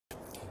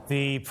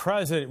The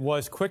president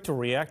was quick to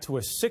react to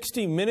a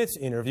 60 Minutes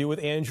interview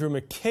with Andrew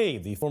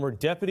McCabe, the former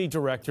deputy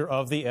director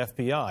of the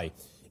FBI.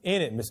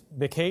 In it,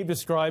 McCabe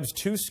describes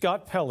to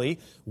Scott Pelley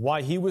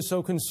why he was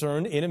so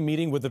concerned in a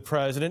meeting with the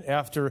president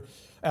after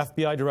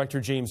FBI Director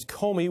James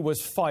Comey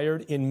was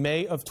fired in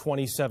May of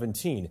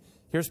 2017.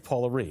 Here's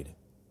Paula Reed.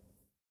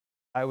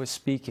 I was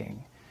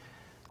speaking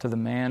to the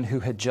man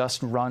who had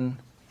just run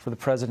for the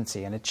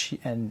presidency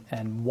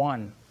and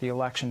won the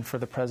election for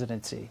the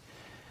presidency,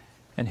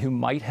 and who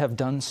might have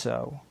done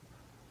so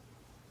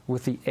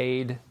with the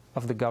aid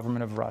of the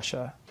government of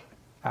Russia,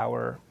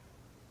 our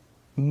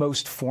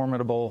most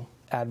formidable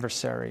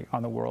adversary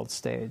on the world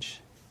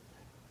stage.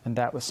 And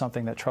that was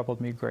something that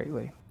troubled me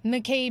greatly.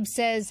 McCabe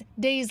says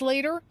days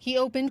later, he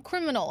opened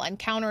criminal and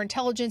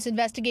counterintelligence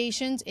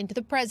investigations into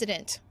the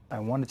president. I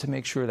wanted to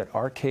make sure that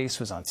our case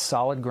was on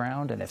solid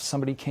ground, and if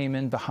somebody came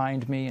in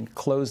behind me and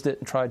closed it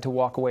and tried to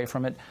walk away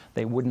from it,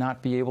 they would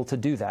not be able to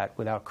do that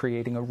without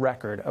creating a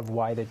record of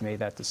why they'd made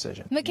that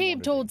decision.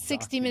 McCabe told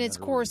 60 Minutes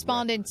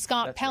correspondent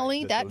Scott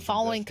Pelley that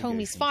following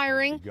Comey's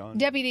firing,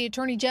 Deputy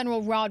Attorney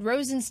General Rod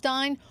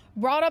Rosenstein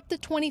brought up the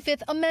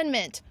 25th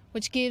Amendment,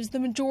 which gives the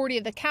majority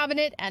of the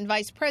cabinet and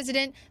vice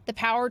president the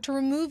power to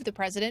remove the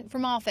president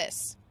from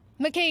office.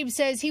 McCabe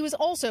says he was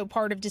also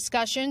part of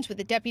discussions with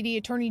the Deputy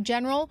Attorney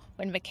General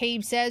when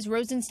McCabe says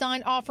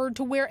Rosenstein offered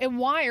to wear a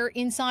wire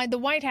inside the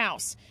White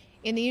House.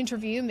 In the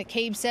interview,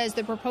 McCabe says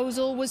the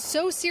proposal was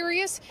so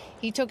serious,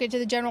 he took it to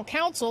the General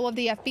Counsel of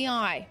the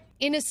FBI.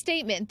 In a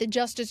statement, the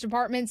Justice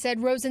Department said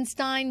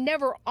Rosenstein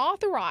never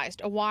authorized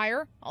a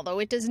wire, although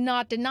it does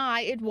not deny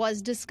it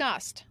was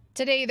discussed.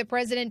 Today, the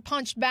president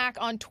punched back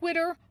on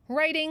Twitter,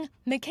 writing,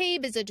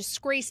 "McCabe is a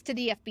disgrace to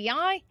the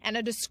FBI and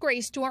a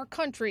disgrace to our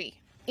country."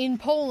 In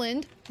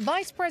Poland,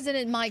 Vice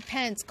President Mike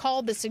Pence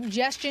called the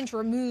suggestion to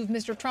remove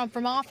Mr. Trump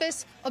from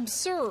office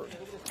absurd.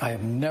 I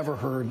have never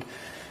heard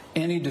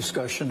any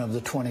discussion of the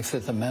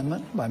 25th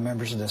Amendment by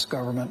members of this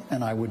government,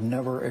 and I would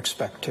never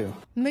expect to.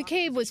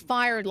 McCabe was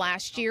fired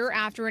last year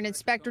after an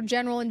Inspector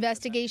General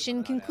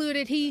investigation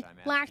concluded he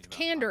lacked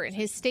candor in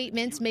his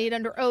statements made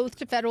under oath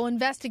to federal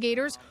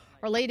investigators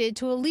related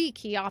to a leak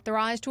he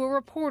authorized to a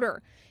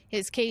reporter.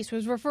 His case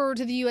was referred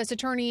to the U.S.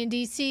 Attorney in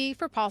D.C.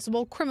 for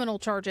possible criminal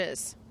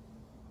charges.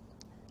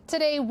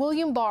 Today,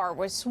 William Barr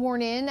was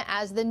sworn in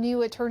as the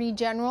new Attorney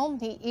General.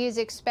 He is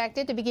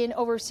expected to begin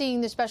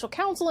overseeing the special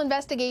counsel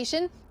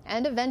investigation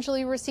and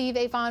eventually receive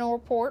a final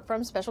report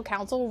from special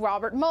counsel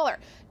Robert Mueller.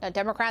 Now,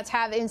 Democrats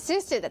have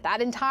insisted that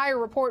that entire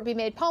report be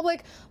made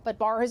public, but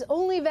Barr has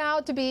only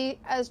vowed to be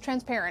as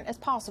transparent as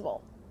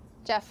possible.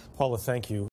 Jeff. Paula, thank you.